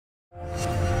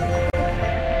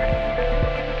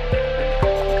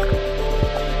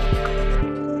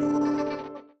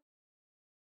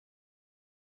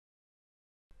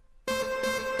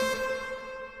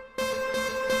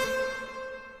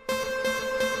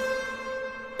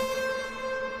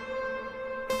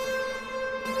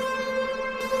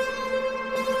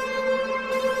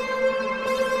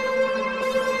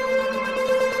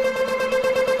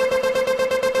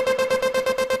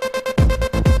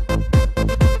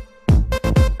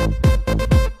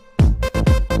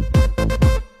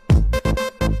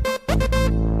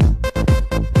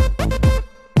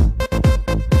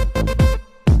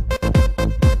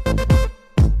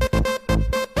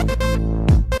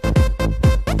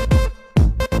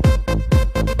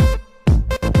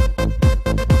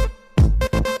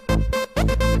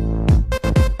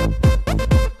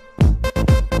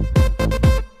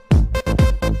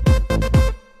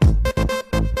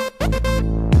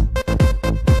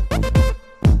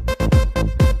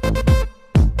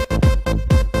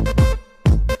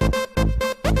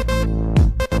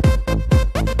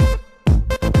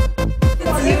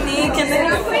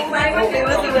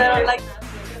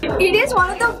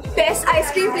best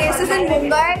ice cream places in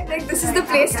Mumbai. Like, this is the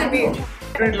place to be.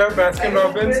 I love Baskin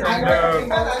Robbins,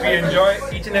 and we enjoy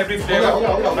each and every flavor.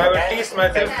 I have at least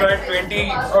myself tried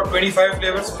 20 or 25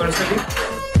 flavors personally.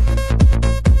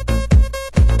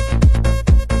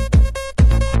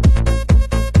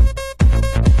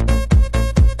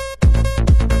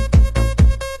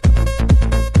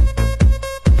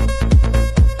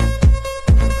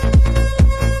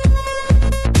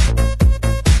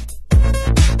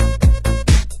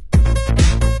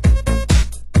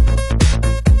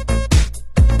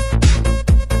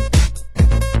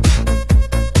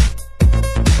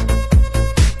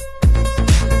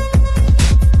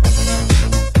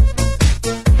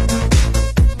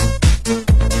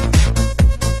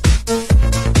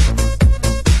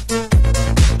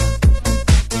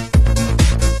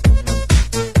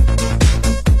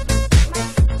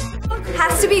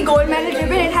 To be gold medal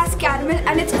ribbon, it has caramel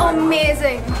and it's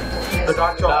amazing. The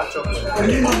dark chocolate.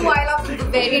 Oh, I love the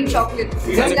variant chocolate.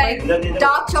 It's like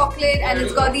dark chocolate and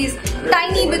it's got these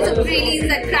tiny bits of pralines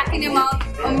that crack in your mouth.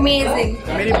 Amazing.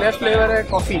 My best flavor is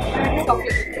coffee.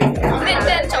 Chocolate. Mint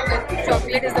and chocolate.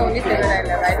 Chocolate is the only flavor I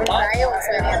love. I don't try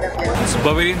also any other flavor. It's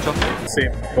Bavarian chocolate.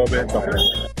 Same, Bavarian chocolate.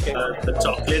 The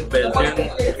chocolate, Belgian,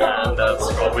 and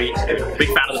strawberry. Big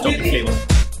fan of the chocolate flavor.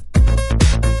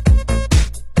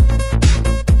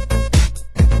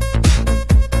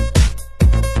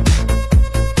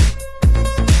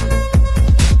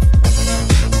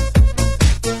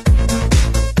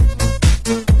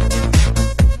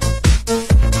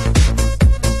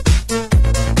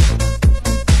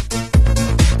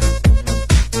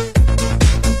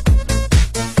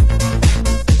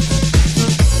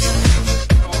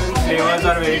 Flavors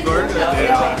are very good.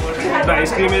 The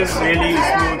ice cream is really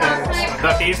smooth and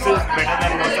the taste is better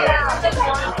than most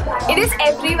others. It is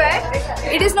everywhere.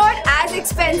 It is not as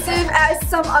expensive as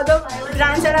some other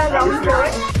brands that are around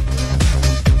here.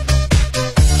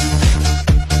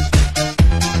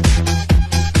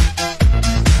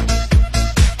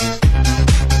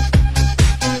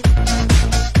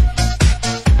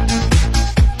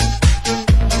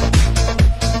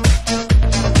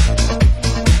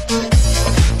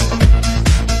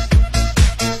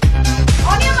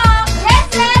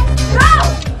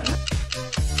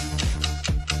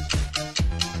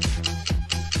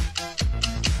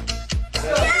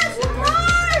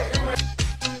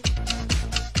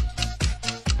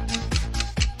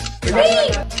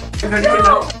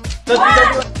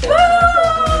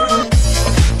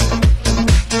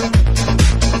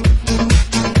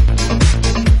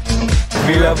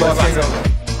 We love Baskin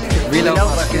Robbins. We love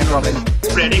Baskin Robbins.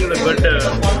 Spreading the good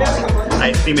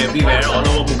ice cream everywhere, all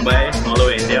over Mumbai, all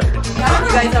over India.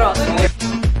 You guys are awesome.